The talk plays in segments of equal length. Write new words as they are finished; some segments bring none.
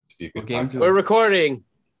be a What good game podcast. We're recording.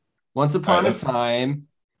 Once upon All a right, time.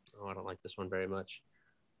 Oh, I don't like this one very much.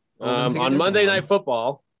 Well, then pick a On different Monday one. Night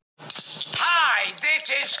Football. Hi,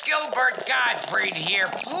 this is Gilbert Gottfried here.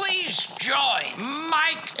 Please join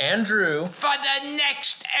Mike Andrew for the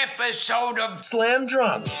next episode of Slam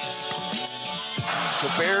Drunk.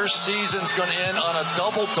 The Bears' season's going to end on a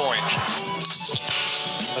double doink.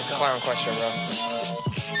 That's a clown question, bro.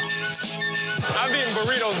 I'm eating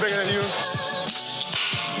burritos bigger than you.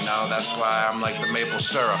 You know, that's why I'm like the maple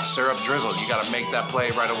syrup. Syrup drizzle. You got to make that play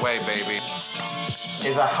right away, baby.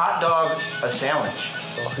 Is a hot dog a sandwich?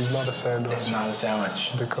 Oh, he's not a sandwich. It's not a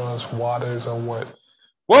sandwich. Because water is on what?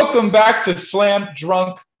 Welcome back to Slam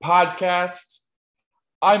Drunk Podcast.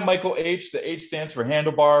 I'm Michael H. The H stands for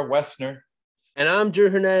Handlebar Westner. And I'm Drew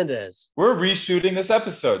Hernandez. We're reshooting this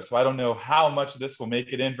episode, so I don't know how much of this will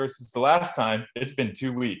make it in versus the last time. It's been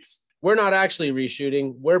 2 weeks. We're not actually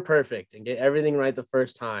reshooting. We're perfect and get everything right the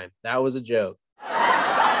first time. That was a joke.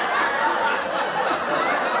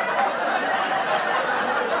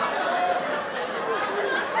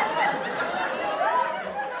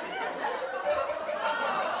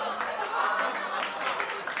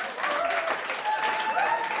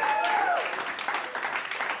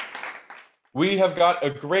 We have got a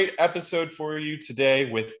great episode for you today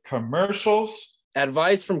with commercials.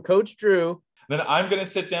 Advice from Coach Drew. Then I'm going to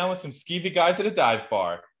sit down with some skeevy guys at a dive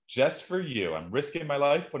bar just for you. I'm risking my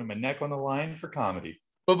life, putting my neck on the line for comedy.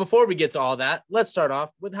 But before we get to all that, let's start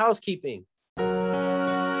off with housekeeping.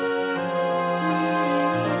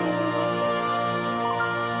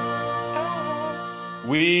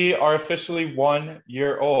 We are officially 1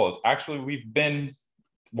 year old. Actually, we've been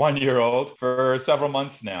 1 year old for several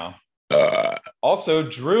months now. Also,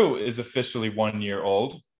 Drew is officially 1 year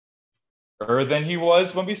older than he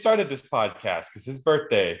was when we started this podcast because his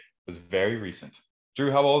birthday was very recent. Drew,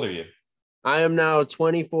 how old are you? I am now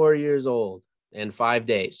 24 years old and 5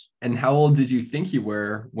 days. And how old did you think you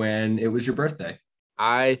were when it was your birthday?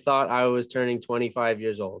 I thought I was turning 25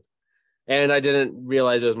 years old, and I didn't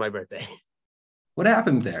realize it was my birthday. What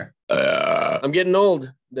happened there? I'm getting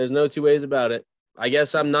old. There's no two ways about it. I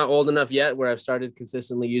guess I'm not old enough yet where I've started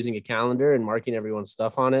consistently using a calendar and marking everyone's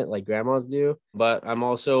stuff on it like grandmas do. But I'm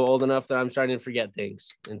also old enough that I'm starting to forget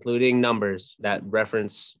things, including numbers that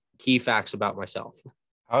reference key facts about myself.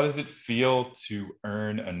 How does it feel to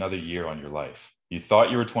earn another year on your life? You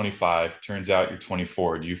thought you were 25, turns out you're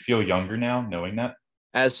 24. Do you feel younger now knowing that?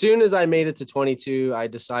 As soon as I made it to 22, I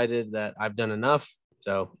decided that I've done enough.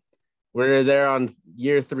 So we're there on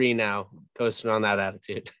year 3 now, coasting on that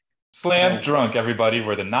attitude. Slam Drunk, everybody,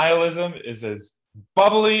 where the nihilism is as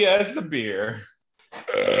bubbly as the beer.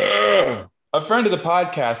 A friend of the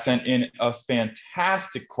podcast sent in a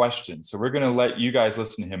fantastic question, so we're going to let you guys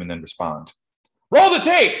listen to him and then respond. Roll the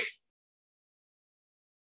tape!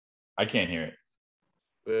 I can't hear it.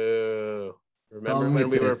 Boo. Remember when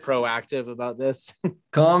we were proactive about this?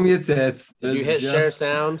 Calm your tits. Did you hit share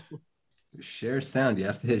sound? Share sound. You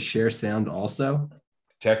have to hit share sound also?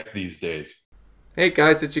 Tech these days. Hey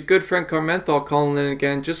guys, it's your good friend Carmenthal calling in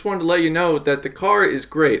again. Just wanted to let you know that the car is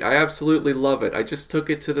great. I absolutely love it. I just took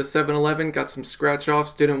it to the 7-Eleven, got some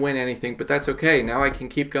scratch-offs, didn't win anything, but that's okay. Now I can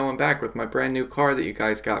keep going back with my brand new car that you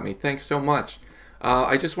guys got me. Thanks so much.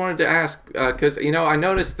 I just wanted to ask, because, I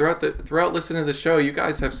noticed throughout listening to the show, you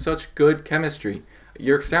guys have such good chemistry.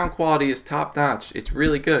 Your sound quality is top-notch. It's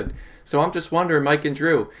really good. So I'm just wondering, Mike and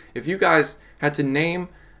Drew, if you guys had to name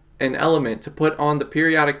an element to put on the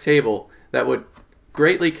periodic table that would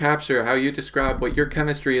greatly capture how you describe what your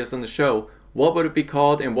chemistry is on the show, what would it be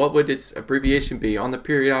called and what would its abbreviation be on the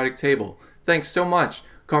periodic table? Thanks so much.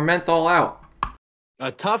 Carmenthal out. A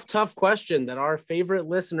tough question that our favorite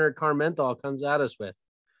listener, Carmenthal, comes at us with.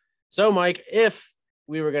 So, Mike, if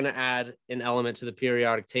we were going to add an element to the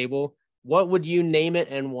periodic table, what would you name it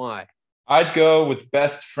and why? I'd go with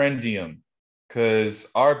best friendium, because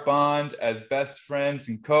our bond as best friends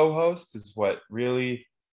and co-hosts is what really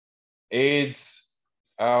aids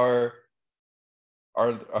our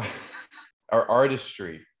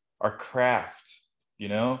artistry, our craft.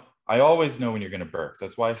 I always know when you're going to burp.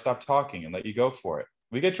 That's why I stop talking and let you go for it.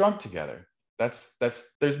 We get drunk together.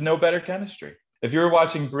 There's no better chemistry. If you were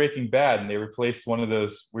watching Breaking Bad and they replaced one of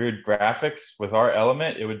those weird graphics with our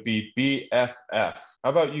element, it would be BFF. How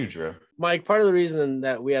about you, Drew? Mike, part of the reason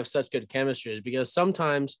that we have such good chemistry is because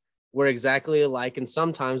sometimes we're exactly alike and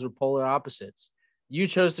sometimes we're polar opposites. You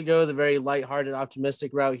chose to go the very lighthearted,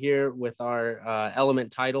 optimistic route here with our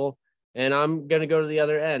element title, and I'm going to go to the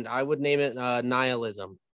other end. I would name it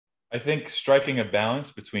nihilism. I think striking a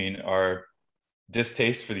balance between our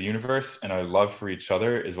distaste for the universe and our love for each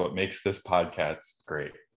other is what makes this podcast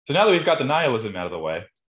great. So now that we've got the nihilism out of the way,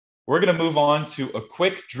 we're going to move on to a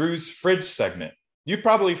quick Drew's Fridge segment. You've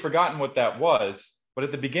probably forgotten what that was, but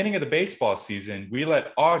at the beginning of the baseball season, we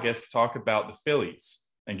let August talk about the Phillies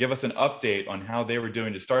and give us an update on how they were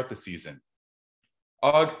doing to start the season.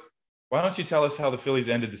 Aug, why don't you tell us how the Phillies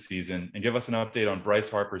ended the season and give us an update on Bryce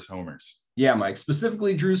Harper's homers? Yeah, Mike,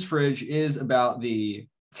 specifically Drew's Fridge is about the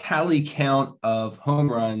tally count of home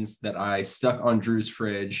runs that I stuck on Drew's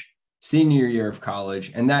Fridge senior year of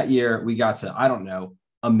college. And that year we got to, I don't know,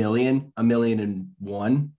 a million and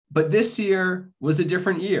one. But this year was a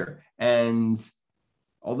different year. And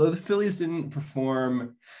although the Phillies didn't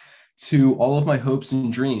perform to all of my hopes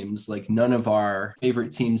and dreams, like none of our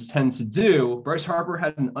favorite teams tend to do, Bryce Harper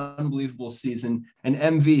had an unbelievable season, an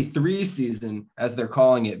MV3 season, as they're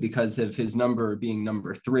calling it, because of his number being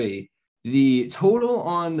number 3. The total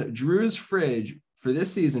on Drew's Fridge for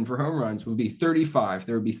this season for home runs would be 35.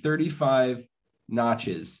 There would be 35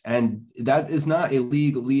 notches. And that is not a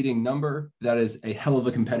league leading number. That is a hell of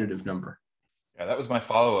a competitive number. Yeah, that was my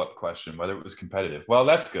follow-up question, whether it was competitive. Well,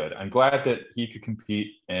 that's good. I'm glad that he could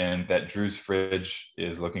compete and that Drew's Fridge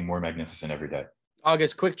is looking more magnificent every day.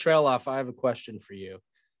 August, quick trail off. I have a question for you.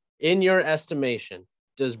 In your estimation,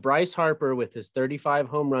 does Bryce Harper, with his 35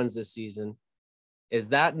 home runs this season, is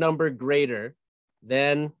that number greater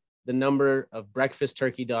than the number of breakfast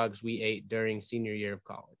turkey dogs we ate during senior year of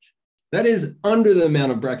college? That is under the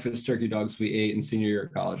amount of breakfast turkey dogs we ate in senior year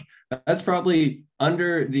of college. That's probably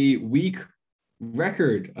under the week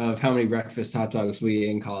record of how many breakfast hot dogs we ate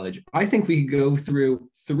in college. I think we could go through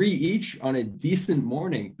 3 each on a decent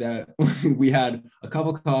morning that we had a cup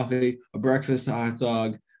of coffee, a breakfast hot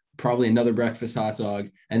dog, probably another breakfast hot dog,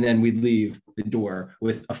 and then we'd leave the door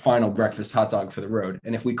with a final breakfast hot dog for the road.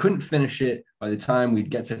 And if we couldn't finish it by the time we'd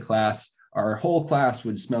get to class, our whole class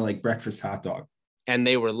would smell like breakfast hot dog. And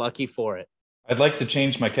they were lucky for it. I'd like to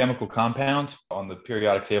change my chemical compound on the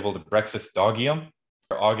periodic table to breakfast dogium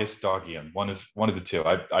or August dogium, one of the two.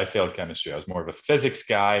 I failed chemistry. I was more of a physics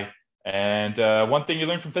guy. And one thing you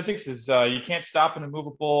learn from physics is you can't stop an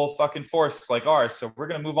immovable fucking force like ours. So we're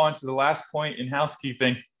going to move on to the last point in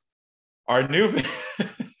housekeeping. Our new...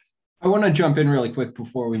 I want to jump in really quick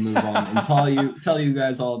before we move on and tell you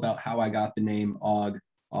guys all about how I got the name Og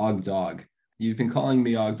Dog. You've been calling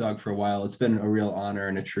me Og Dog for a while. It's been a real honor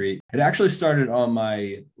and a treat. It actually started on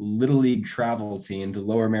my Little League travel team, the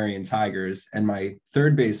Lower Merion Tigers, and my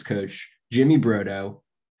third base coach, Jimmy Brodo,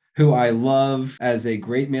 who I love as a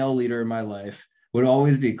great male leader in my life, would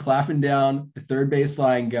always be clapping down the third base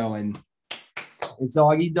line going, "It's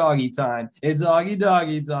Augie Doggy time. It's Augie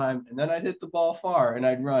Doggy time." And then I'd hit the ball far and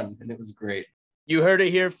I'd run, and it was great. You heard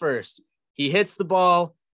it here first. He hits the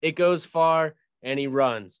ball, it goes far, and he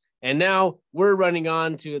runs. And now we're running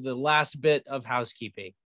on to the last bit of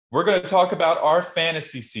housekeeping. We're going to talk about our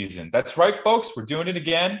fantasy season. That's right, folks. We're doing it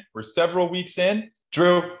again. We're several weeks in.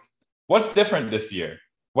 Drew, what's different this year?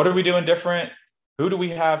 What are we doing different? Who do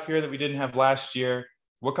we have here that we didn't have last year?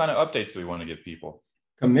 What kind of updates do we want to give people?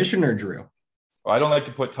 Commissioner Drew. Well, I don't like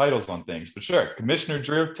to put titles on things, but sure. Commissioner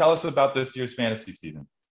Drew, tell us about this year's fantasy season.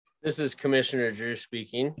 This is Commissioner Drew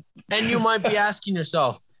speaking. And you might be asking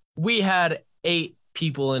yourself, we had 8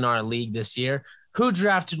 people in our league this year. Who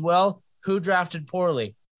drafted well? Who drafted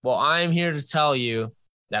poorly? Well, I'm here to tell you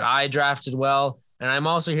that I drafted well, and I'm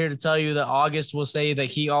also here to tell you that August will say that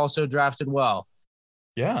he also drafted well.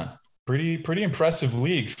 Yeah, pretty impressive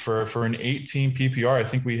league for an 8-team PPR. I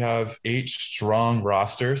think we have 8 strong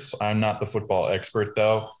rosters. I'm not the football expert,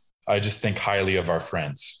 though. I just think highly of our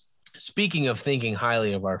friends. Speaking of thinking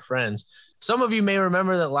highly of our friends, some of you may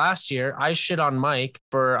remember that last year I shit on Mike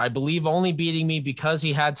for, I believe, only beating me because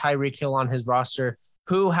he had Tyreek Hill on his roster,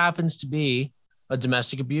 who happens to be a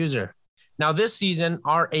domestic abuser. Now, this season,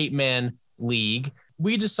 our 8-man league,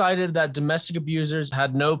 we decided that domestic abusers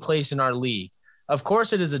had no place in our league. Of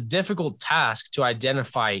course, it is a difficult task to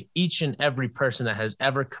identify each and every person that has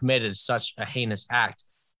ever committed such a heinous act.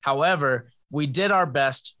 However, we did our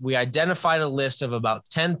best. We identified a list of about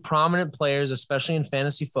 10 prominent players, especially in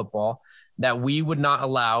fantasy football, that we would not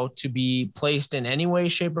allow to be placed in any way,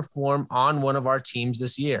 shape, or form on one of our teams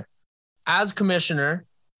this year. As commissioner,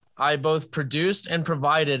 I both produced and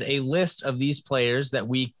provided a list of these players that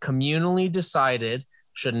we communally decided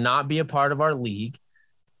should not be a part of our league,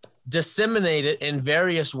 disseminate it in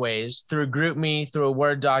various ways through GroupMe, through a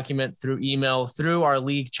Word document, through email, through our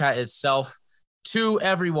league chat itself, to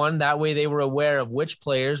everyone. That way they were aware of which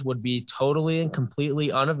players would be totally and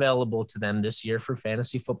completely unavailable to them this year for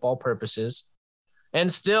fantasy football purposes.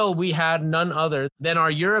 And still, we had none other than our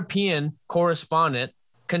European correspondent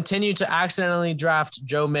continue to accidentally draft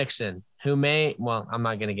Joe Mixon, who I'm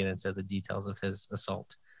not going to get into the details of his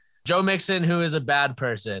assault. Joe Mixon, who is a bad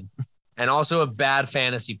person. And also a bad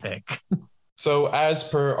fantasy pick. So as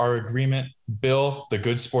per our agreement, Bill, the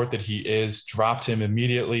good sport that he is, dropped him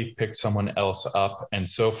immediately, picked someone else up. And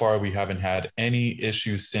so far, we haven't had any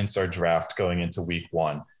issues since our draft going into week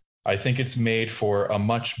 1. I think it's made for a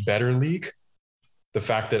much better league. The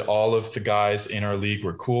fact that all of the guys in our league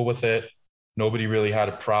were cool with it. Nobody really had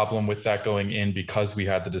a problem with that going in because we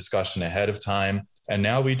had the discussion ahead of time. And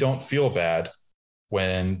now we don't feel bad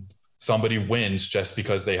when somebody wins just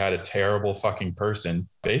because they had a terrible fucking person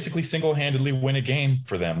basically single-handedly win a game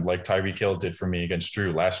for them, like Tyreek Hill did for me against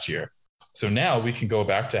Drew last year. So now we can go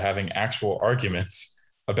back to having actual arguments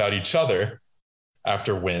about each other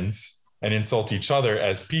after wins and insult each other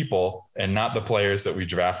as people and not the players that we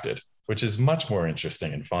drafted, which is much more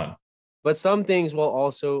interesting and fun. But some things will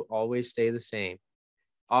also always stay the same.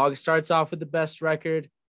 Og starts off with the best record.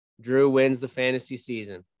 Drew wins the fantasy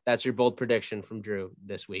season. That's your bold prediction from Drew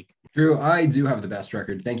this week. Drew, I do have the best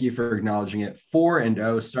record. Thank you for acknowledging it.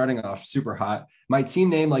 4-0, starting off super hot. My team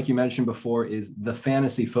name, like you mentioned before, is the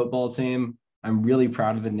Fantasy Football Team. I'm really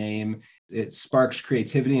proud of the name. It sparks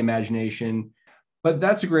creativity, imagination. But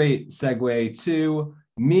that's a great segue to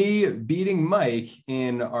me beating Mike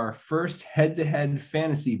in our first head-to-head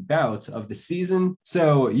fantasy bout of the season.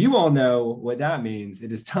 So you all know what that means.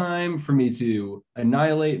 It is time for me to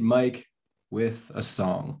annihilate Mike with a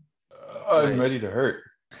song. I'm ready to hurt.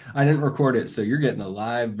 I didn't record it, so you're getting a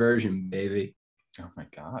live version, baby. Oh my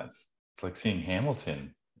God. It's like seeing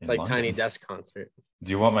Hamilton. It's like London. Tiny Desk concert.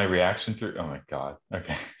 Do you want my reaction through? Oh my God.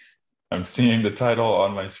 Okay. I'm seeing the title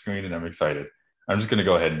on my screen and I'm excited. I'm just going to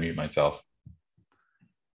go ahead and mute myself.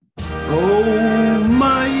 Oh,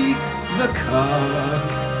 Mike the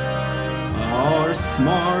Cock, our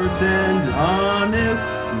smart and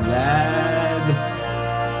honest lad.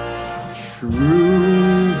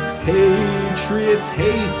 True Patriots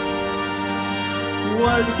hate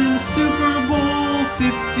was in Super Bowl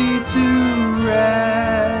 52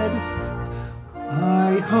 red.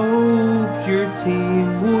 I hope your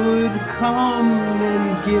team would come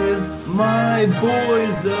and give my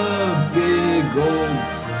boys a big old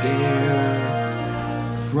scare.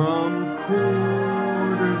 From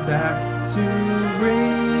quarterback to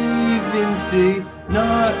Ravens Day,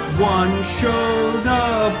 not one showed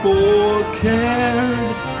up or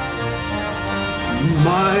cared.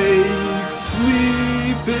 Might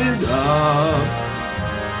sleep it up,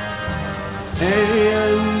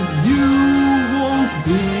 and you won't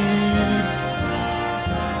be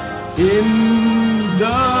in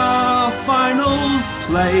the finals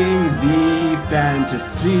playing the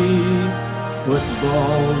fantasy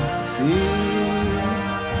football team.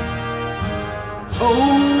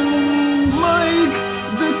 Oh, Mike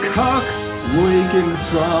the Cock, waking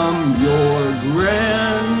from your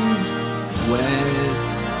grand wet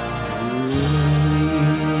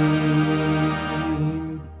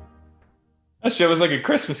dream. That shit was like a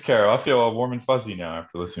Christmas carol. I feel all warm and fuzzy now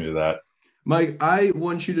after listening to that. Mike, I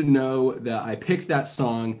want you to know that I picked that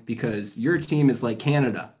song because your team is like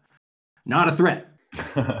Canada. Not a threat.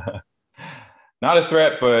 Not a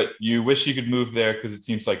threat, but you wish you could move there because it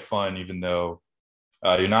seems like fun, even though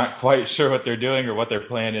you're not quite sure what they're doing or what their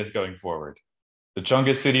plan is going forward. The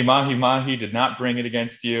Chunga City Mahi Mahi did not bring it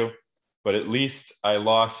against you, but at least I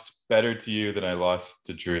lost better to you than I lost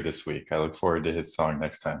to Drew this week. I look forward to his song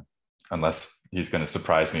next time, unless he's going to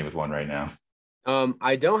surprise me with one right now.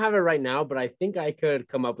 I don't have it right now, but I think I could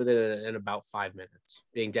come up with it in about 5 minutes.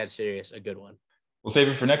 Being dead serious, a good one. We'll save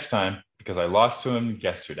it for next time because I lost to him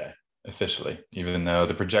yesterday, officially, even though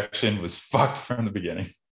the projection was fucked from the beginning.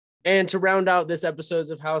 And to round out this episode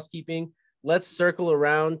of housekeeping, let's circle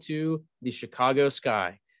around to the Chicago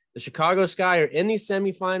Sky. The Chicago Sky are in these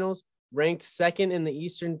semifinals, ranked second in the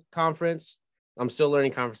Eastern Conference. I'm still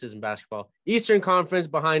learning conferences in basketball. Eastern Conference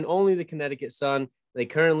behind only the Connecticut Sun. They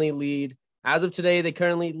currently lead. As of today, they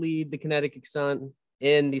currently lead the Connecticut Sun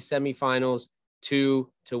in the semifinals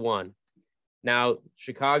 2-1. Now,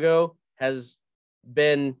 Chicago has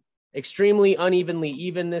been extremely unevenly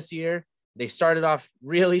even this year. They started off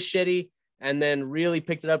really shitty and then really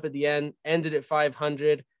picked it up at the end, ended at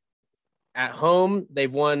 500. At home,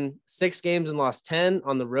 they've won 6 games and lost 10.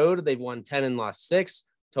 On the road, they've won 10 and lost 6.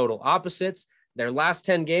 Total opposites. Their last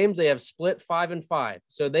 10 games, they have split 5-5.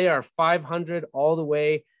 So they are 500 all the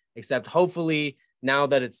way, except hopefully now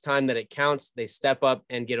that it's time that it counts, they step up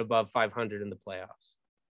and get above 500 in the playoffs.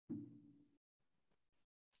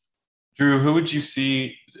 Drew, who would you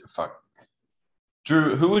say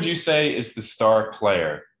is the star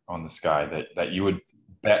player on the Sky that you would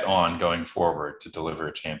bet on going forward to deliver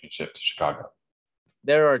a championship to Chicago?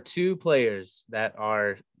 There are 2 players that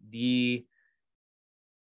are the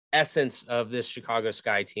essence of this Chicago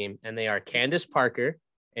Sky team, and they are Candace Parker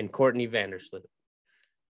and Courtney Vandersloot.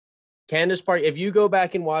 Candace Parker, if you go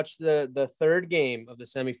back and watch the third game of the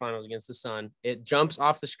semifinals against the Sun, it jumps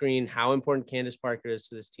off the screen how important Candace Parker is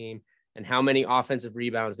to this team and how many offensive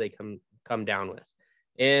rebounds they come down with.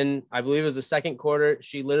 In, I believe it was the second quarter,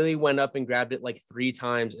 she literally went up and grabbed it like 3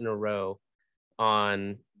 times in a row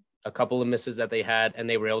on a couple of misses that they had, and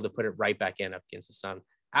they were able to put it right back in up against the Sun.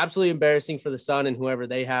 Absolutely embarrassing for the Sun and whoever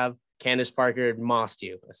they have. Candace Parker mossed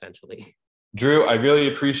you, essentially. Drew, I really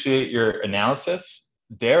appreciate your analysis.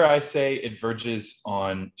 Dare I say it verges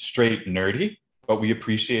on straight nerdy, but we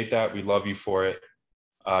appreciate that. We love you for it.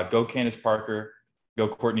 Go Candace Parker, go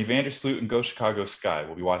Courtney Vandersloot, and go Chicago Sky.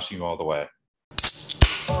 We'll be watching you all the way.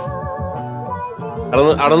 I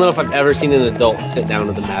don't know if I've ever seen an adult sit down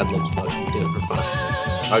to the Mad Libs book and do it for fun.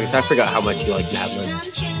 August, I forgot how much you like Mad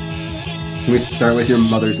Libs. Can we start with your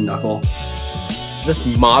mother's knuckle? This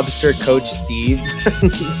mobster Coach Steve.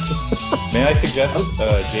 May I suggest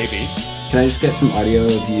JB? Can I just get some audio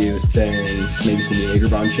of you saying maybe some Jaeger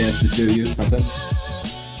bomb chants, the two of you, something?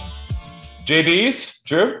 JBs,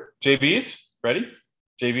 Drew, JBs, ready?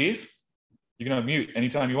 JBs, you can unmute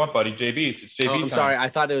anytime you want, buddy. JBs, it's JB I'm time. sorry, I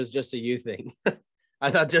thought it was just a you thing.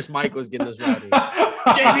 I thought just Mike was getting us rowdy.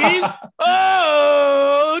 JBs,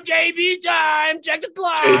 oh, JB time, check the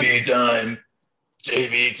clock. JB time,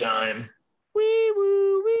 JB time. Wee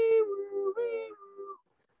woo, wee woo, wee woo.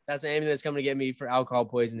 That's the ambulance that's coming to get me for alcohol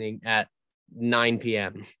poisoning at 9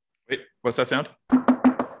 p.m. Wait, what's that sound?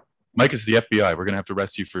 Mike, it's the FBI. We're going to have to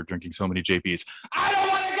arrest you for drinking so many JBs. I don't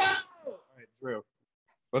want to go! All right, Drew.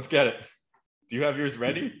 Let's get it. Do you have yours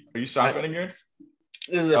ready? Are you shotgunning yours?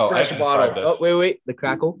 This is a fresh bottle. Oh, wait. The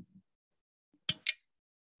crackle.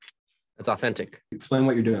 It's authentic. Explain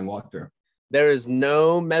what you're doing. Walk through. There is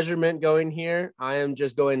no measurement going here. I am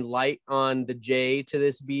just going light on the J to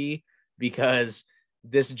this B because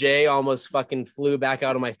this J almost fucking flew back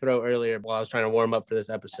out of my throat earlier while I was trying to warm up for this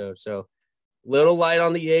episode. So little light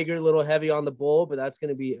on the Jaeger, little heavy on the Bull, but that's going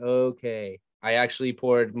to be okay. I actually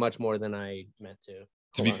poured much more than I meant to.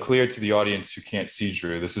 To be clear to the audience who can't see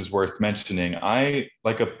Drew, this is worth mentioning. I,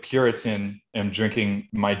 like a Puritan, am drinking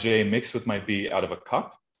my J mixed with my B out of a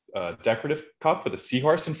cup, a decorative cup with a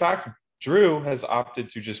seahorse. In fact, Drew has opted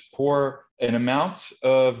to just pour an amount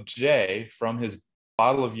of J from his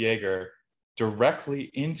bottle of Jaeger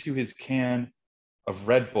directly into his can of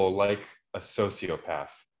Red Bull like a sociopath.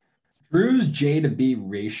 Drew's J to B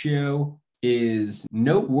ratio is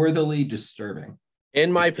noteworthily disturbing.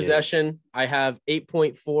 In my possession, I have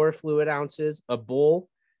 8.4 fluid ounces, a Bull,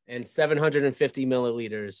 and 750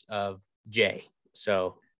 milliliters of J.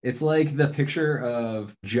 So it's like the picture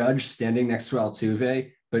of Judge standing next to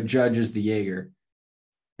Altuve, but Judge is the Jaeger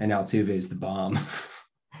and Altuve is the bomb.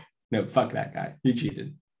 No, fuck that guy. He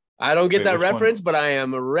cheated. I don't get that reference, but I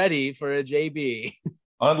am ready for a JB.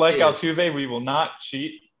 Unlike Altuve, we will not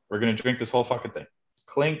cheat. We're going to drink this whole fucking thing.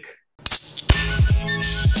 Clink.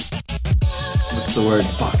 What's the word?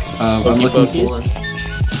 Fuck. I'm looking for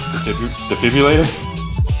Defibrillator?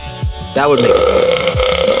 That would make it.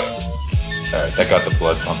 All right, that got the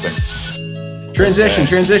blood pumping. Transition.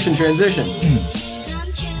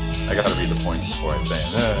 I got to read the points before I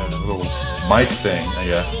say it. A little mic thing, I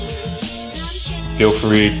guess. Feel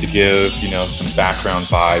free to give, some background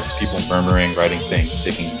vibes, people murmuring, writing things,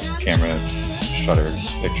 taking camera shutter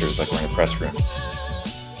pictures like we're in a press room.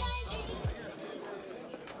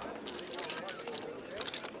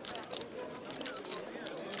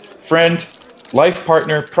 Friend, life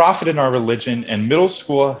partner, prophet in our religion, and middle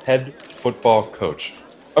school head football coach.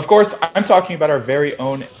 Of course, I'm talking about our very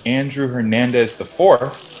own Andrew Hernandez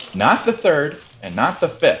IV, not the third and not the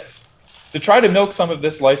fifth. To try to milk some of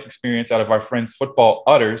this life experience out of our friend's football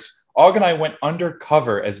udders, Aug and I went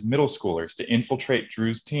undercover as middle schoolers to infiltrate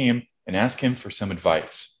Drew's team and ask him for some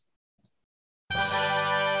advice.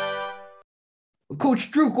 Coach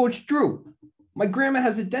Drew, my grandma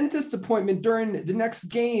has a dentist appointment during the next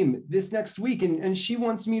game this next week, and she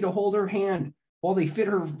wants me to hold her hand while they fit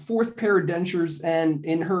her fourth pair of dentures and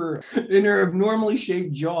in her abnormally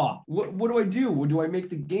shaped jaw. What do I do? Do I make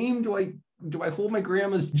the game? Do I hold my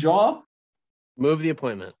grandma's jaw? Move the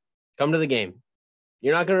appointment. Come to the game.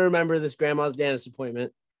 You're not going to remember this grandma's dentist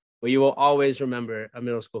appointment, but you will always remember a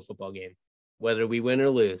middle school football game, whether we win or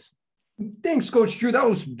lose. Thanks, Coach Drew. That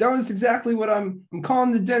was exactly what I'm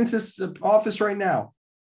calling the dentist's office right now.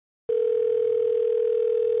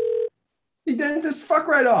 Hey, dentist, fuck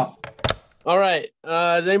right off. All right.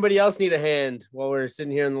 Does anybody else need a hand while we're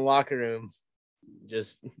sitting here in the locker room,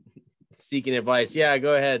 just seeking advice? Yeah,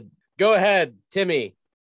 go ahead. Go ahead, Timmy.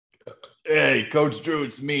 Hey, Coach Drew,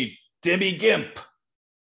 it's me, Timmy Gimp.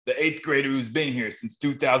 the 8th grader who's been here since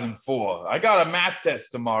 2004. I got a math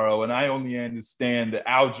test tomorrow, and I only understand the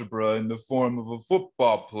algebra in the form of a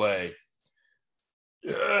football play.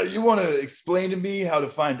 You want to explain to me how to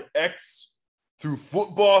find x through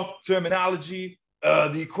football terminology?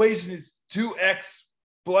 The equation is 2x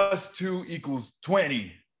plus 2 equals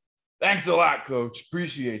 20. Thanks a lot, Coach.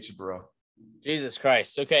 Appreciate you, bro. Jesus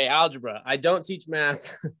Christ. Okay, algebra. I don't teach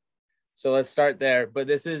math, so let's start there. But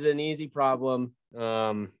this is an easy problem.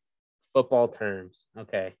 Football terms.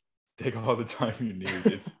 Okay. Take all the time you need.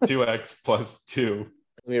 It's 2x plus 2.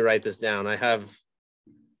 Let me write this down. I have,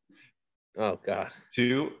 oh God.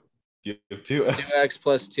 2. You have 2. 2x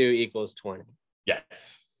plus 2 equals 20.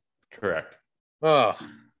 Yes, correct. Oh,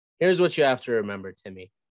 here's what you have to remember,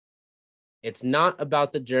 Timmy. It's not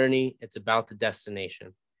about the journey. It's about the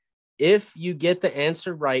destination. If you get the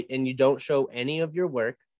answer right and you don't show any of your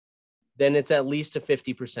work, then it's at least a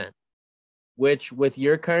 50%, which with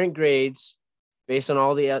your current grades, based on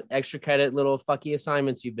all the extra credit little fucky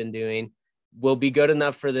assignments you've been doing, will be good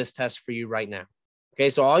enough for this test for you right now. Okay,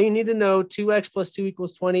 so all you need to know, 2x plus 2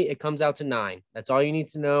 equals 20, it comes out to 9. That's all you need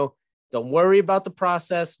to know. Don't worry about the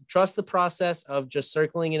process. Trust the process of just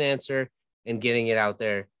circling an answer and getting it out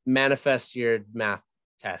there. Manifest your math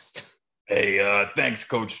test. Hey, thanks,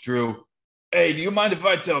 Coach Drew. Hey, do you mind if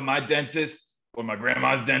I tell my dentist or my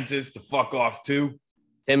grandma's dentist to fuck off too?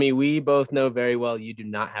 Timmy, we both know very well you do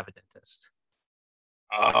not have a dentist.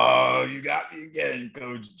 Oh, you got me again,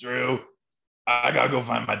 Coach Drew. I gotta go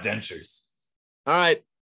find my dentures. All right,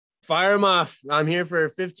 fire them off. I'm here for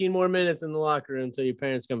 15 more minutes in the locker room until your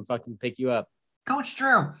parents come fucking pick you up. Coach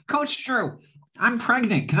Drew, I'm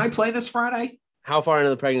pregnant. Can I play this Friday? How far into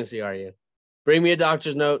the pregnancy are you? Bring me a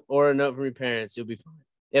doctor's note or a note from your parents. You'll be fine.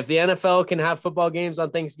 If the NFL can have football games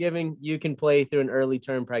on Thanksgiving, you can play through an early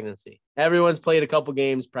term pregnancy. Everyone's played a couple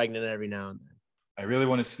games pregnant every now and then. I really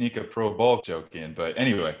want to sneak a Pro Bowl joke in, but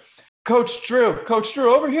anyway. Coach Drew,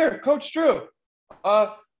 over here. Coach Drew.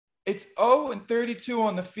 It's 0-32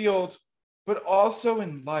 on the field, but also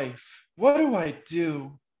in life. What do I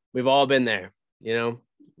do? We've all been there. You know,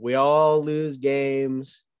 we all lose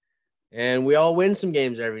games and we all win some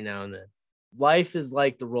games every now and then. Life is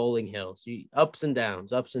like the rolling hills, ups and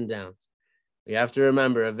downs. You have to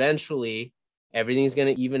remember, eventually everything's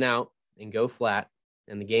going to even out and go flat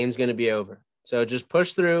and the game's going to be over. So just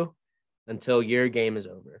push through until your game is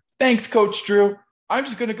over. Thanks, Coach Drew. I'm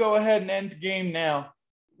just going to go ahead and end the game now.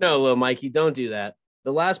 No, little Mikey, don't do that.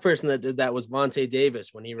 The last person that did that was Vontae Davis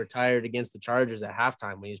when he retired against the Chargers at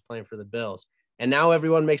halftime when he was playing for the Bills. And now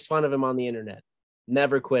everyone makes fun of him on the internet.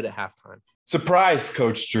 Never quit at halftime. Surprise,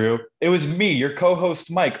 Coach Drew. It was me, your co-host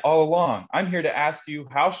Mike, all along. I'm here to ask you,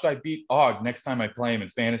 how should I beat Og next time I play him in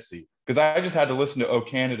fantasy? Because I just had to listen to O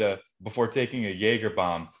Canada before taking a Jaeger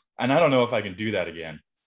bomb, and I don't know if I can do that again.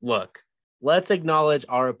 Look, let's acknowledge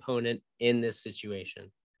our opponent in this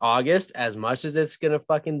situation. August, as much as it's going to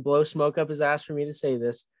fucking blow smoke up his ass for me to say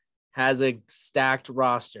this, has a stacked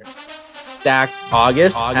roster.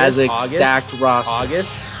 August has a stacked roster.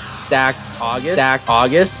 August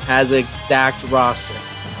has a stacked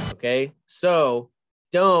roster. Okay, so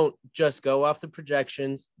don't just go off the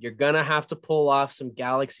projections. You're gonna have to pull off some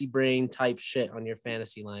galaxy brain type shit on your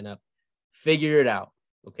fantasy lineup. Figure it out.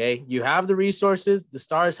 Okay, you have the resources. The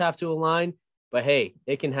stars have to align. But hey,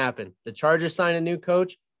 it can happen. The Chargers sign a new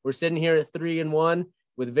coach. We're sitting here at 3-1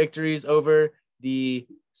 with victories over the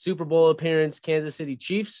Super Bowl appearance Kansas City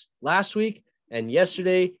Chiefs last week, and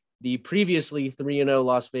yesterday the previously 3-0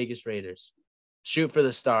 Las Vegas Raiders. Shoot for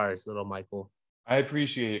the stars, little Michael. I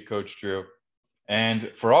appreciate it, Coach Drew. And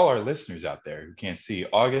for all our listeners out there who can't see,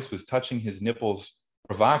 August was touching his nipples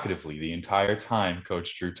provocatively the entire time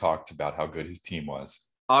Coach Drew talked about how good his team was.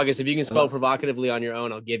 August, if you can spell provocatively on your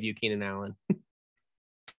own, I'll give you Keenan Allen.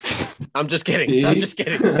 I'm just kidding.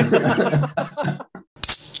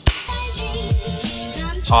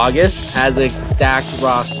 August has a stacked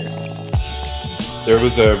roster. There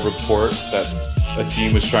was a report that a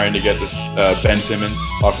team was trying to get this Ben Simmons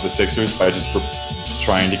off of the Sixers by just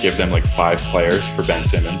trying to give them like 5 players for Ben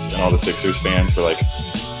Simmons, and all the Sixers fans were like,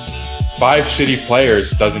 5 shitty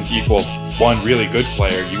players doesn't equal 1 really good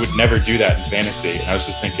player. You would never do that in fantasy. And I was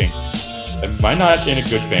just thinking, am I not in a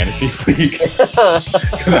good fantasy league?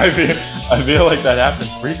 Because I feel like that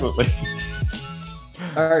happens frequently.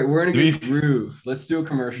 All right, we're in a good groove. Let's do a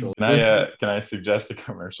commercial. Can I suggest a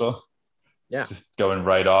commercial? Yeah. Just going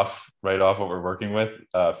right off what we're working with.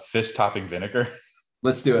 Fish topping vinegar.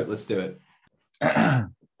 Let's do it.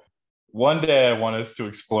 One day I want us to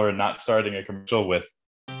explore not starting a commercial with,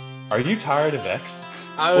 "Are you tired of X?"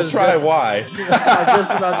 We'll try Y. I was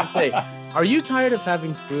just about to say, Are you tired of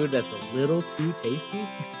having food that's a little too tasty?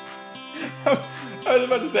 I was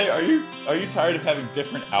about to say, are you tired of having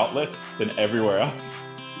different outlets than everywhere else?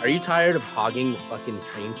 Are you tired of hogging the fucking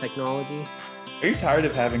train technology? Are you tired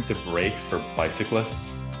of having to brake for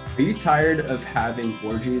bicyclists? Are you tired of having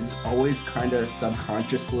orgies always kind of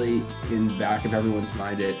subconsciously in the back of everyone's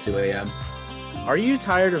mind at 2 a.m.? Are you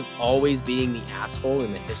tired of always being the asshole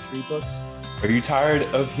in the history books? Are you tired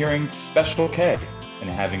of hearing Special K and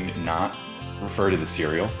having it not refer to the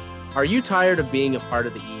cereal? Are you tired of being a part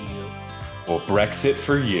of the EU? Well, Brexit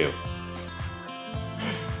for you.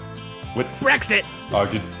 What? Brexit!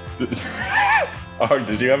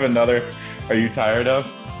 Did you have another? Are you tired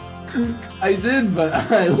of? I did, but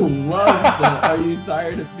I love the Are you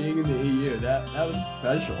tired of being in the EU? That was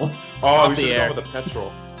special. Oh, we should have gone with the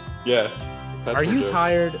petrol. Yeah. Are you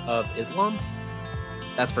tired of Islam?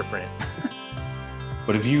 That's for France.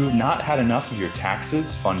 But have you not had enough of your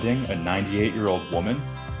taxes funding a 98-year-old woman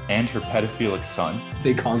and her pedophilic son?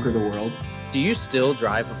 They conquer the world. Do you still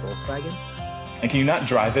drive a Volkswagen? And can you not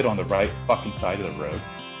drive it on the right fucking side of the road?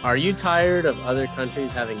 Are you tired of other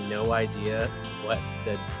countries having no idea what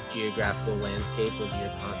the geographical landscape of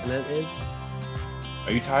your continent is?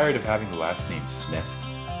 Are you tired of having the last name Smith?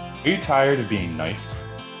 Are you tired of being knifed?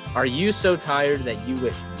 Are you so tired that you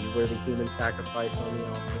wish you were the human sacrifice on the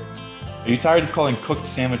altar? Are you tired of calling cooked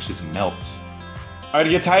sandwiches melts? Are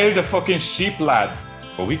you tired of fucking sheep, lad?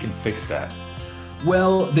 Well, we can fix that.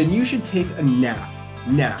 Well, then you should take a nap.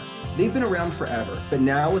 Naps. They've been around forever, but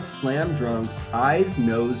now with Slam Drunk's eyes,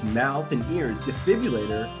 nose, mouth, and ears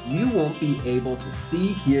defibrillator, you won't be able to see,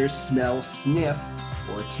 hear, smell, sniff,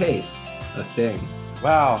 or taste a thing.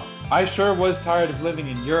 Wow, I sure was tired of living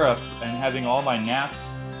in Europe and having all my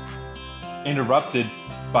naps interrupted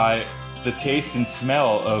by the taste and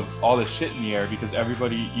smell of all the shit in the air because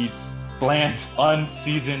everybody eats bland,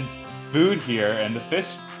 unseasoned food here, and the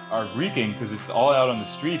fish are reeking because it's all out on the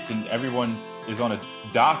streets and everyone is on a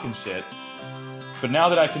dock and shit. But now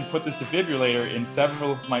that I can put this defibrillator in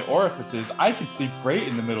several of my orifices, I can sleep great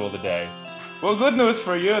in the middle of the day. Well, good news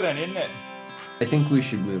for you then, isn't it? I think we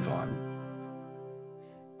should move on.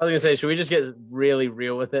 I was gonna say, should we just get really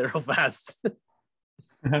real with it real fast?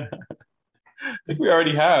 I think we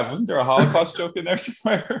already have. Wasn't there a Holocaust joke in there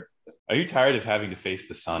somewhere? Are you tired of having to face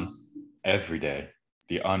the sun every day?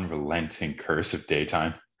 The unrelenting curse of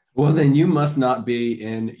daytime? Well, then you must not be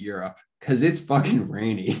in Europe, because it's fucking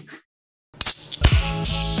rainy.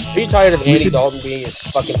 Are you tired of Andy Dalton being your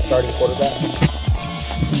fucking starting quarterback?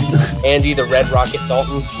 Andy the Red Rocket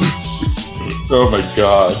Dalton? Oh my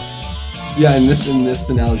god. Yeah, in this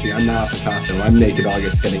analogy, I'm not Picasso. I'm Naked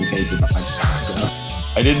August getting painted by Picasso.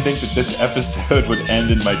 I didn't think that this episode would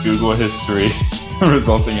end in my Google history,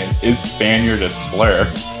 resulting in "Is Spaniard a slur?"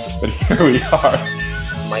 But here we are.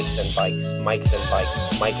 Mikes and bikes, Mikes and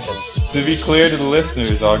bikes, Mikes and... To be clear to the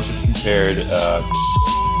listeners, Og just compared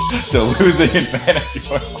to losing in fantasy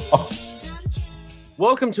football.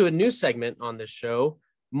 Welcome to a new segment on this show,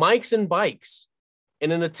 Mikes and Bikes.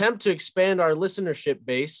 In an attempt to expand our listenership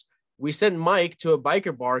base, we sent Mike to a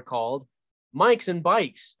biker bar called Mikes and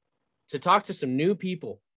Bikes to talk to some new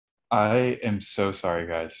people. I am so sorry,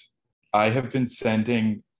 guys. I have been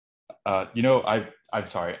sending, I'm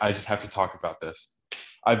sorry. I just have to talk about this.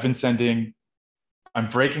 I'm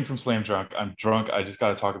breaking from Slam Drunk. I'm drunk. I just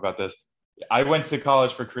got to talk about this. I went to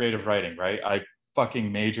college for creative writing, right? I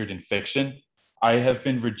fucking majored in fiction. I have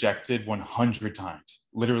been rejected 100 times,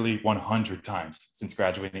 literally 100 times since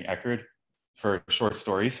graduating Eckerd for short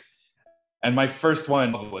stories. And my first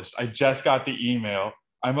one published, I just got the email.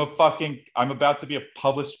 I'm about to be a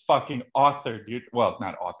published fucking author, dude. Well,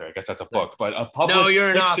 not author, I guess that's a book, but a published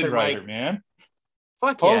fiction writer, Mike. Man.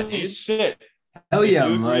 Fuck yeah, holy dude. Shit. Hell yeah,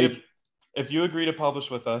 Mike. If you agree to publish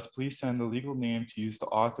with us, please send the legal name to use the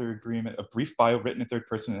author agreement, a brief bio written in third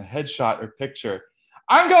person, and a headshot or picture.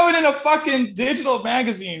 I'm going in a fucking digital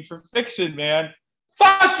magazine for fiction, man.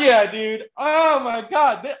 Fuck yeah, dude. Oh my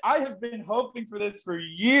God. I have been hoping for this for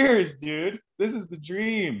years, dude. This is the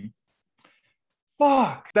dream.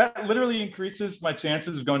 Fuck. That literally increases my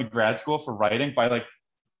chances of going to grad school for writing by like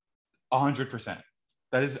 100%.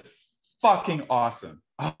 That is fucking awesome.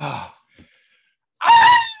 Oh.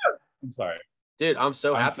 I'm sorry. Dude, I'm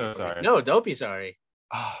so happy. So sorry. No, don't be sorry.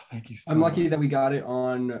 Oh, thank you so I'm much. lucky that we got it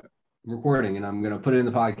on recording, and I'm going to put it in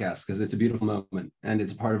the podcast because it's a beautiful moment and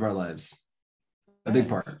it's a part of our lives. A big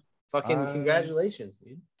part. Fucking congratulations,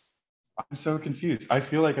 dude. I'm so confused. I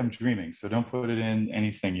feel like I'm dreaming, so don't put it in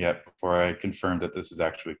anything yet before I confirm that this is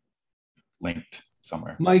actually linked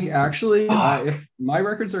somewhere. Mike, actually, if my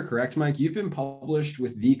records are correct, Mike, you've been published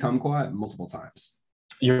with The Kumquat multiple times.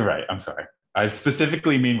 You're right. I'm sorry. I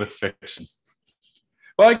specifically mean with fiction.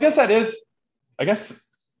 Well, I guess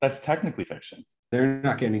that's technically fiction. They're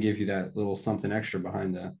not going to give you that little something extra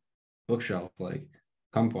behind the bookshelf like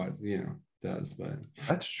Kumquat, does. But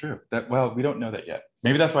that's true. Well, we don't know that yet.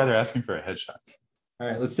 Maybe that's why they're asking for a headshot. All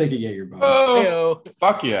right, let's take a Jaeger bomb. Oh,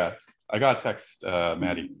 fuck yeah! I got to text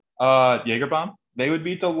Maddie. Jaeger bomb. They would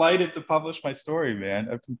be delighted to publish my story, man.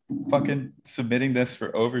 I've been fucking submitting this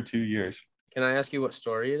for over 2 years. Can I ask you what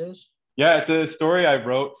story it is? Yeah, it's a story I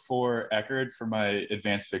wrote for Eckerd for my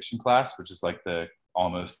advanced fiction class, which is like the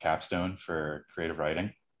almost capstone for creative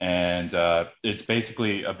writing. And it's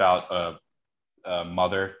basically about a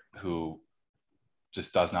mother who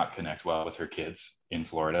just does not connect well with her kids in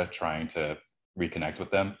Florida, trying to reconnect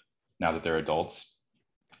with them now that they're adults.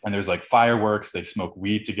 And there's like fireworks, they smoke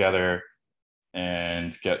weed together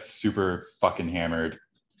and get super fucking hammered.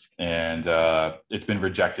 And it's been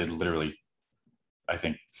rejected literally, I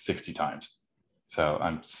think, 60 times. So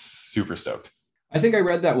I'm super stoked. I think I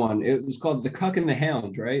read that one. It was called The Cuck and the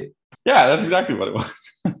Hound, right? Yeah, that's exactly what it was.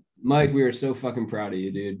 Mike, we are so fucking proud of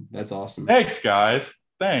you, dude. That's awesome. Thanks, guys.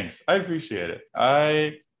 Thanks. I appreciate it.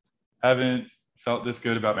 I haven't felt this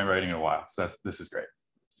good about my writing in a while. So this is great.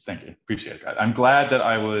 Thank you. Appreciate it, guys. I'm glad that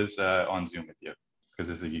I was on Zoom with you because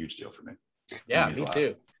this is a huge deal for me. Yeah, me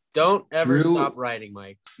too. Don't ever stop writing,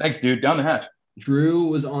 Mike. Thanks, dude. Down the hatch. Drew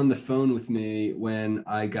was on the phone with me when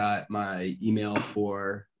I got my email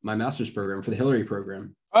for my master's program, for the Hillary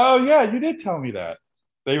program. Oh, yeah. You did tell me that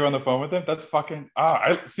you were on the phone with him. That's fucking,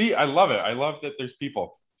 I love it. I love that there's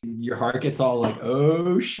people. Your heart gets all like,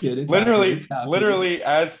 oh shit. It's literally,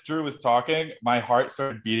 as Drew was talking, my heart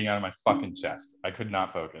started beating out of my fucking chest. I could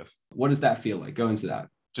not focus. What does that feel like? Go into that.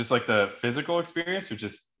 Just like the physical experience or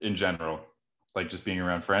just in general? Like just being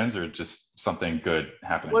around friends or just something good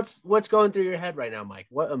happening? What's going through your head right now, Mike?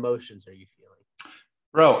 What emotions are you feeling?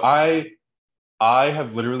 Bro, I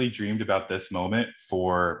have literally dreamed about this moment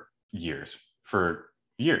for years.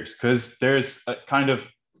 Because there's a kind of,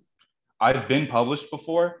 I've been published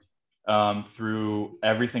before through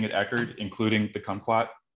everything at Eckerd, including the Kumquat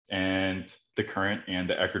and the Current and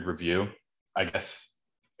the Eckerd Review. I guess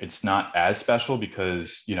it's not as special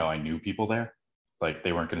because, I knew people there. Like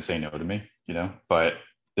they weren't going to say no to me, but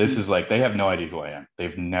this is like, they have no idea who I am.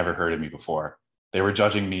 They've never heard of me before. They were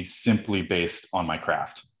judging me simply based on my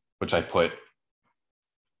craft, which I put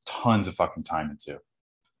tons of fucking time into.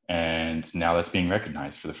 And now that's being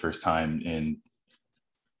recognized for the first time in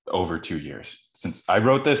over 2 years. Since I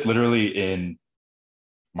wrote this literally in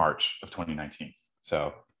March of 2019.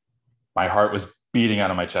 So my heart was beating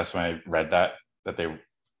out of my chest when I read that they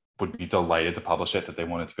would be delighted to publish it, that they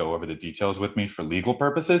wanted to go over the details with me for legal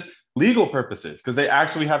purposes, because they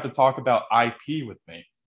actually have to talk about IP with me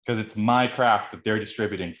because it's my craft that they're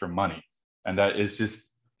distributing for money. And that is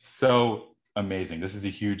just so amazing. This is a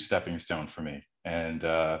huge stepping stone for me. And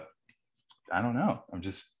I don't know.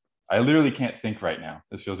 I literally can't think right now.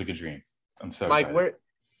 This feels like a dream. I'm so Mike, excited.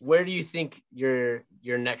 where do you think your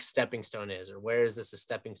next stepping stone is, or where is this a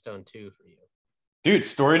stepping stone to for you? Dude,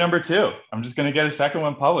 story number 2. I'm just going to get a second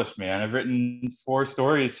one published, man. I've written 4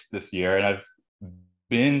 stories this year and I've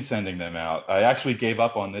been sending them out. I actually gave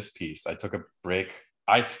up on this piece. I took a break.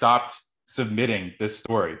 I stopped submitting this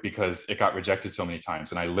story because it got rejected so many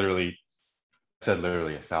times. And I said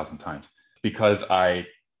 1,000 times because I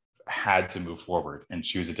had to move forward and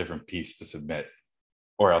choose a different piece to submit,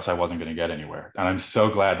 or else I wasn't going to get anywhere. And I'm so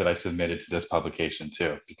glad that I submitted to this publication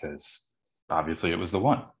too, because obviously it was the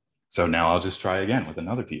one. So now I'll just try again with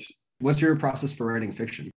another piece. What's your process for writing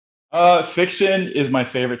fiction? Fiction is my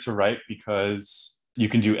favorite to write because you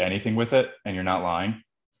can do anything with it and you're not lying.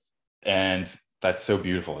 And that's so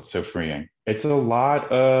beautiful. It's so freeing. It's a lot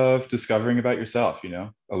of discovering about yourself, A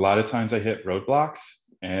lot of times I hit roadblocks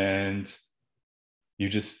and you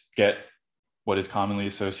just get what is commonly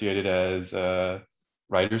associated as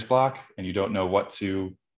writer's block, and you don't know what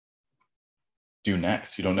to do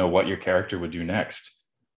next. You don't know what your character would do next.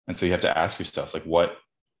 And so you have to ask yourself, like, what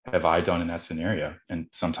have I done in that scenario? And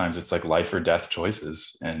sometimes it's like life or death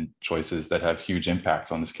choices, and choices that have huge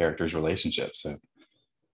impacts on this character's relationship. So,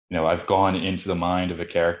 I've gone into the mind of a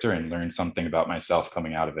character and learned something about myself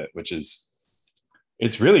coming out of it,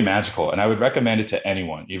 it's really magical. And I would recommend it to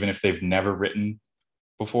anyone, even if they've never written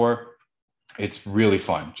before. It's really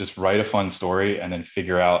fun. Just write a fun story and then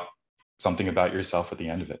figure out something about yourself at the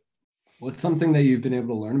end of it. What's something that you've been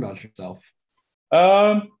able to learn about yourself?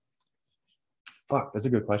 That's a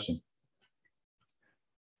good question.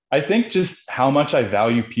 I think just how much I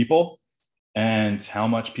value people and how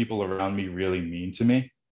much people around me really mean to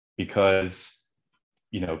me, because,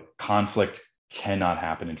 conflict cannot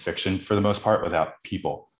happen in fiction for the most part without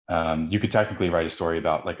people. You could technically write a story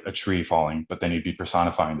about like a tree falling, but then you'd be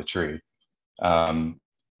personifying the tree.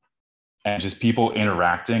 And just people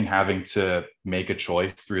interacting, having to make a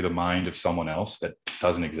choice through the mind of someone else that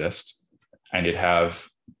doesn't exist, and it have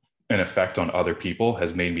an effect on other people,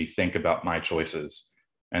 has made me think about my choices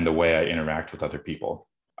and the way I interact with other people.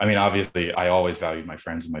 I mean, obviously, I always valued my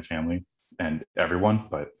friends and my family and everyone,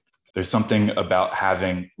 but there's something about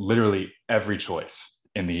having literally every choice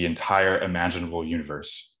in the entire imaginable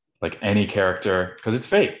universe, like any character, because it's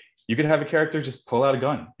fake. You could have a character just pull out a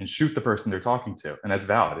gun and shoot the person they're talking to, and that's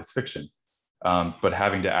valid. It's fiction. But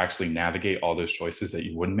having to actually navigate all those choices that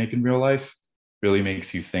you wouldn't make in real life really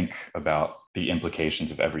makes you think about the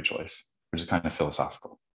implications of every choice, which is kind of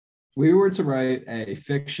philosophical. If we were to write a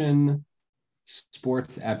fiction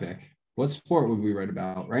sports epic, what sport would we write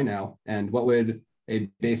about right now? And what would a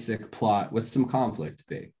basic plot with some conflict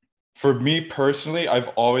be? For me personally, I've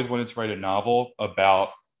always wanted to write a novel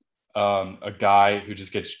about a guy who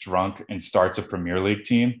just gets drunk and starts a Premier League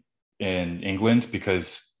team in England,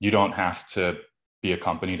 because you don't have to be a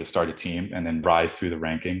company to start a team and then rise through the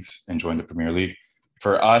rankings and join the Premier League.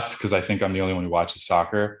 For us, because I think I'm the only one who watches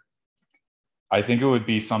soccer, I think it would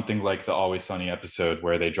be something like the Always Sunny episode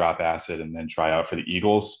where they drop acid and then try out for the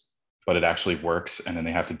Eagles, but it actually works and then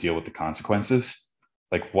they have to deal with the consequences.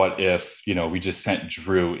 Like, what if, you know, we just sent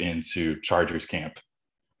Drew into Chargers camp,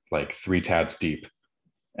 like 3 tabs deep,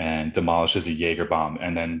 and demolishes a Jaeger bomb,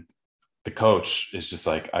 and then the coach is just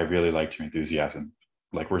like, I really liked your enthusiasm.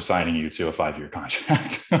 Like, we're signing you to a 5-year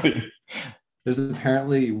contract. There's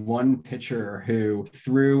apparently one pitcher who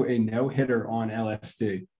threw a no-hitter on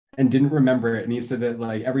LSD and didn't remember it. And he said that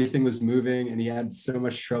like everything was moving and he had so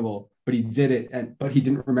much trouble, but he did it, but he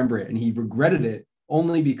didn't remember it. And he regretted it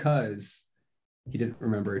only because he didn't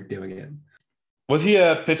remember doing it. Was he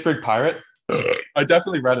a Pittsburgh Pirate? I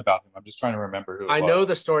definitely read about him. I'm just trying to remember who it was. I know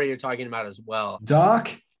the story you're talking about as well.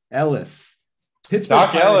 Doc Ellis. Pittsburgh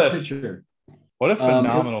Doc Pirates Ellis. Pitcher. What a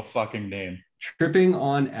phenomenal fucking name. Tripping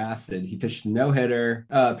on acid. He pitched no-hitter.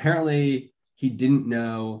 Apparently, he didn't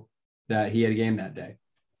know that he had a game that day.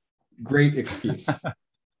 Great excuse.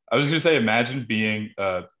 I was going to say, imagine being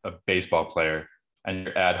a baseball player and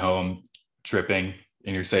you're at home tripping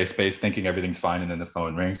in your safe space, thinking everything's fine, and then the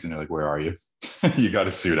phone rings and you're like, where are you? You got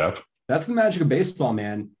to suit up. That's the magic of baseball,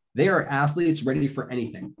 man. They are athletes ready for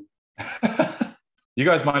anything. You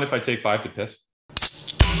guys mind if I take 5 to piss?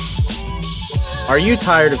 Are you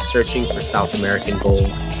tired of searching for South American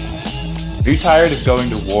gold? Are you tired of going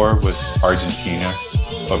to war with Argentina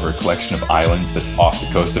over a collection of islands that's off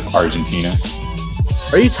the coast of Argentina?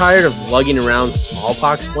 Are you tired of lugging around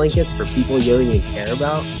smallpox blankets for people you don't even care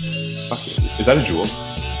about? Is that a jewel?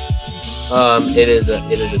 It is a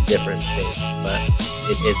different space, but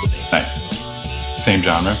it is a base. Nice. Same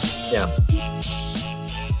genre? Yeah.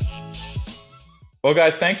 Well,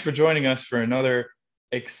 guys, thanks for joining us for another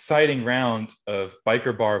exciting round of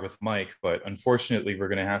Biker Bar with Mike, but unfortunately, we're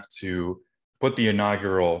going to have to put the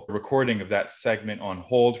inaugural recording of that segment on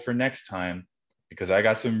hold for next time, because I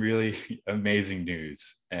got some really amazing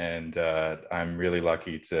news, and I'm really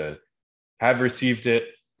lucky to have received it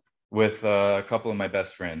with a couple of my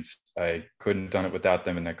best friends. I couldn't have done it without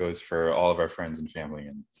them, and that goes for all of our friends and family.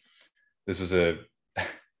 And this was a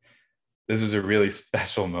really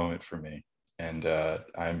special moment for me, and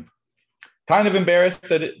I'm kind of embarrassed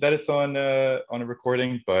that it's on a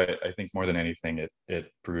recording, but I think more than anything,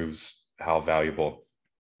 it proves how valuable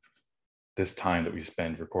this time that we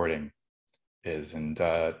spend recording is. And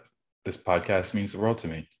this podcast means the world to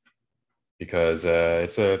me, because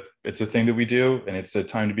it's a thing that we do, and it's a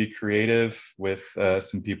time to be creative with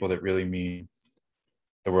some people that really mean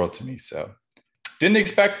the world to me. So didn't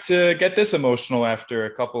expect to get this emotional after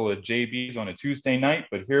a couple of JBs on a Tuesday night,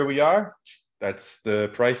 but here we are. That's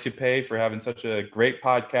the price you pay for having such a great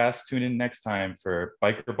podcast. Tune in next time for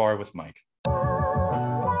Biker Bar with Mike.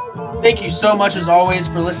 Thank you so much, as always,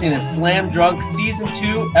 for listening to Slam Drunk Season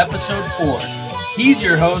 2, Episode 4. He's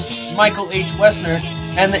your host, Michael H. Wessner,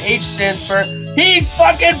 and the H stands for He's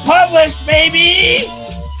Fucking Published, baby!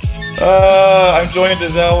 I'm joined,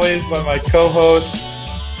 as always, by my co-host,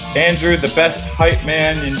 Andrew, the best hype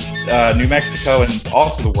man in New Mexico and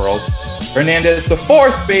also the world. Hernandez, the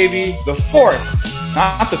 4th, baby, the 4th,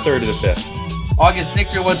 not the 3rd or the 5th. August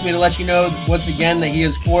Dichter wants me to let you know once again that he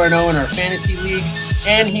is 4-0 in our fantasy league,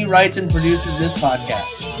 and he writes and produces this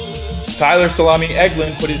podcast. Tyler Salami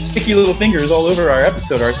Eglin put his sticky little fingers all over our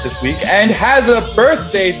episode art this week and has a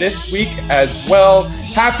birthday this week as well.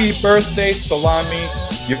 Happy birthday, Salami.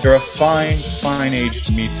 You're a fine,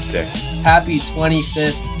 fine-aged meat stick. Happy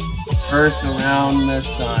 25th Earth Around the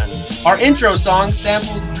Sun. Our intro song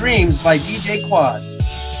samples Dreams by DJ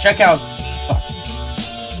Quads. check out.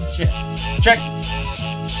 Check.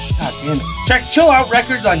 God damn it. Check Chill Out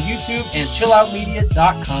Records on YouTube and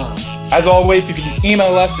chilloutmedia.com. As always, you can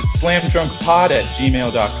email us at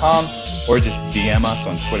slamdrunkpod@gmail.com or just DM us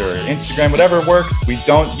on Twitter or Instagram, whatever works. We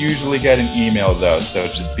don't usually get an email though, so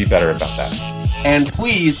just be better about that. And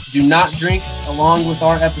please do not drink along with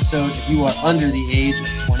our episode if you are under the age of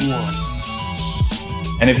 21.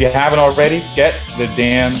 And if you haven't already, get the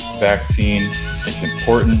damn vaccine. It's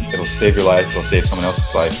important. It'll save your life. It'll save someone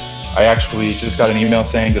else's life. I actually just got an email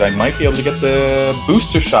saying that I might be able to get the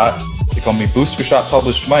booster shot. They call me Booster Shot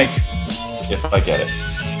Published Mike if I get it.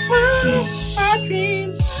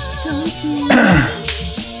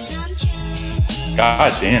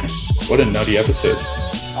 God damn. What a nutty episode.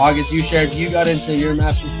 August, you got into your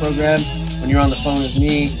master's program when you were on the phone with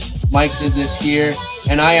me. Mike did this here.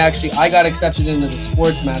 And I got accepted into the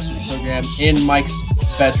sports master's program in Mike's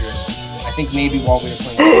bedroom. I think maybe while we were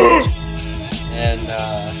playing. And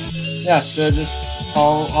so just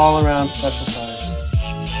all around special time.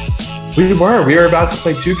 We were about to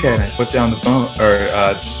play 2K and I put down the phone,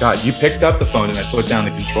 you picked up the phone and I put down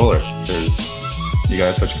the controller because you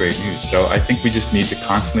got such great news. So I think we just need to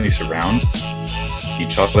constantly surround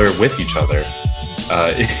each other with each other.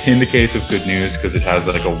 In the case of good news, because it has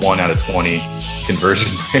like a 1 out of 20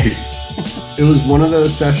 conversion rate. It was one of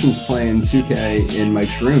those sessions playing 2K in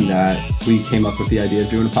Mike's room that we came up with the idea of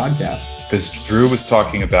doing a podcast. Because Drew was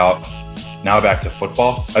talking about, now back to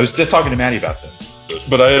football. I was just talking to Maddie about this,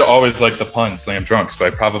 but I had always liked the pun slam drunk, so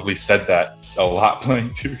I probably said that a lot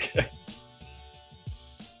playing 2K.